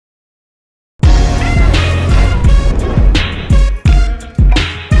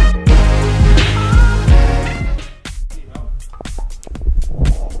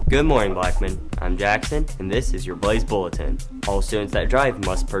Good morning, Blackman. I'm Jaxon, and this is your Blaze Bulletin. All students that drive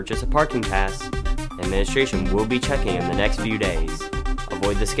must purchase a parking pass. Administration will be checking in the next few days.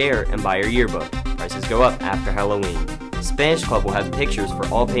 Avoid the scare and buy your yearbook. Prices go up after Halloween. Spanish Club will have pictures for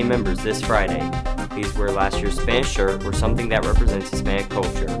all paid members this Friday. Please wear last year's Spanish shirt or something that represents Hispanic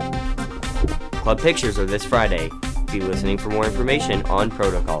culture. Club pictures are this Friday. Be listening for more information on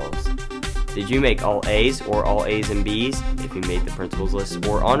protocols. Did you make all A's or all A's and B's? If you made the principal's list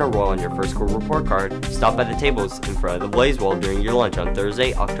or honor roll on your first school report card, stop by the tables in front of the Blaze Wall during your lunch on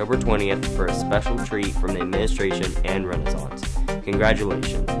Thursday, October 20th for a special treat from the administration and Renaissance.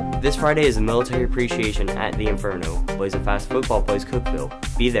 Congratulations. This Friday is a military appreciation at the Inferno. Blaze and Fast Football plays Cookville.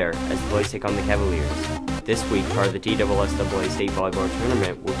 Be there as the Blaze take on the Cavaliers. This week, part of the TSSAA State Volleyball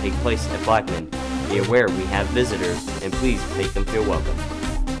Tournament will take place at Blackman. Be aware we have visitors, and please make them feel welcome.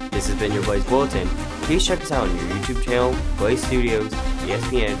 This has been your Blaze Bulletin. Please check us out on your YouTube channel, Blaze Studios,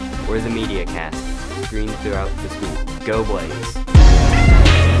 ESPN, or the Media Cast, screened throughout the school. Go Blaze!